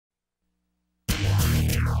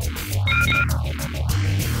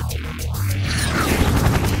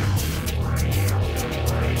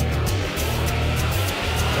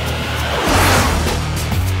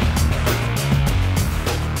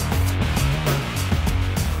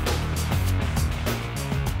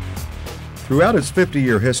Throughout its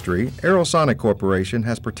 50-year history, Aerosonic Corporation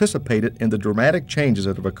has participated in the dramatic changes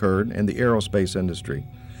that have occurred in the aerospace industry.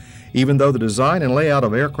 Even though the design and layout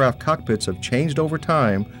of aircraft cockpits have changed over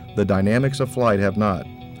time, the dynamics of flight have not.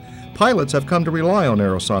 Pilots have come to rely on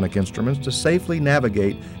Aerosonic instruments to safely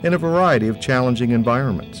navigate in a variety of challenging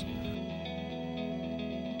environments.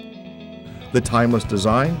 The timeless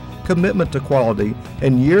design, commitment to quality,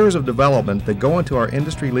 and years of development that go into our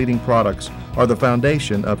industry-leading products are the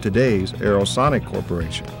foundation of today's Aerosonic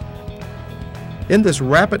Corporation. In this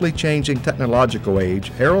rapidly changing technological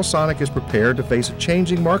age, Aerosonic is prepared to face a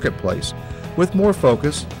changing marketplace with more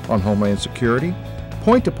focus on homeland security,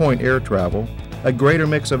 point-to-point air travel, a greater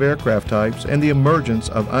mix of aircraft types, and the emergence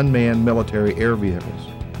of unmanned military air vehicles.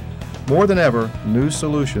 More than ever, new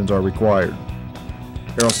solutions are required.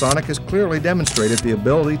 Aerosonic has clearly demonstrated the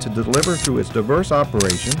ability to deliver through its diverse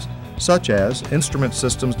operations, such as Instrument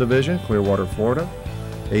Systems Division, Clearwater, Florida,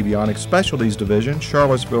 Avionics Specialties Division,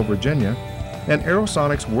 Charlottesville, Virginia, and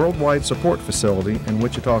Aerosonic's worldwide support facility in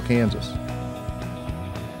Wichita, Kansas.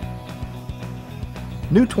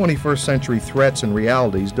 New 21st century threats and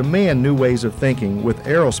realities demand new ways of thinking, with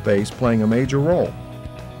aerospace playing a major role.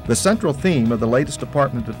 The central theme of the latest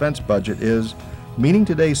Department of Defense budget is meeting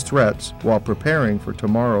today's threats while preparing for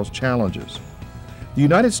tomorrow's challenges. The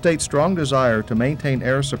United States' strong desire to maintain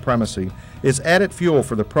air supremacy is added fuel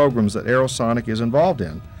for the programs that Aerosonic is involved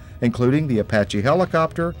in, including the Apache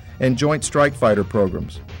helicopter and Joint Strike Fighter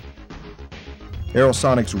programs.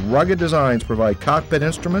 Aerosonic's rugged designs provide cockpit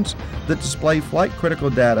instruments that display flight-critical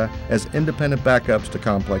data as independent backups to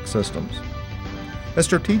complex systems. A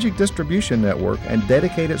strategic distribution network and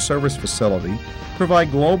dedicated service facility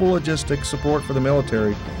provide global logistics support for the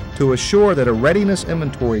military to assure that a readiness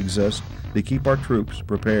inventory exists to keep our troops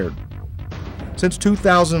prepared. Since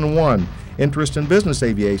 2001, interest in business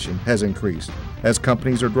aviation has increased as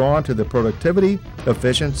companies are drawn to the productivity,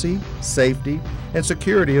 efficiency, safety, and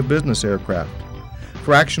security of business aircraft.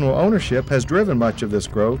 Fractional ownership has driven much of this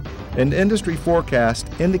growth, and industry forecasts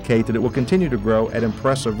indicate that it will continue to grow at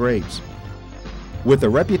impressive rates. With a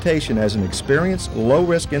reputation as an experienced,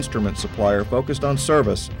 low-risk instrument supplier focused on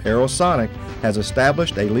service, Aerosonic has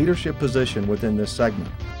established a leadership position within this segment.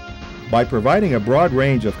 By providing a broad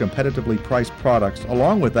range of competitively priced products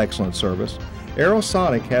along with excellent service,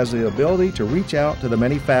 Aerosonic has the ability to reach out to the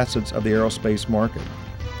many facets of the aerospace market.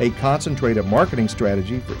 A concentrated marketing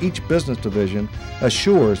strategy for each business division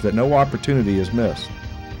assures that no opportunity is missed.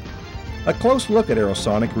 A close look at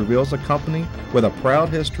Aerosonic reveals a company with a proud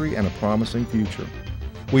history and a promising future.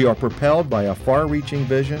 We are propelled by a far-reaching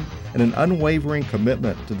vision and an unwavering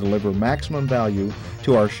commitment to deliver maximum value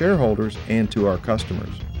to our shareholders and to our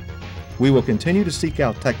customers. We will continue to seek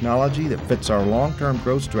out technology that fits our long-term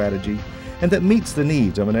growth strategy and that meets the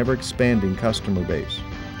needs of an ever-expanding customer base.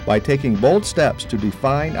 By taking bold steps to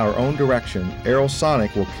define our own direction,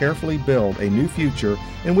 Aerosonic will carefully build a new future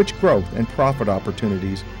in which growth and profit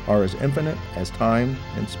opportunities are as infinite as time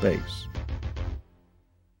and space.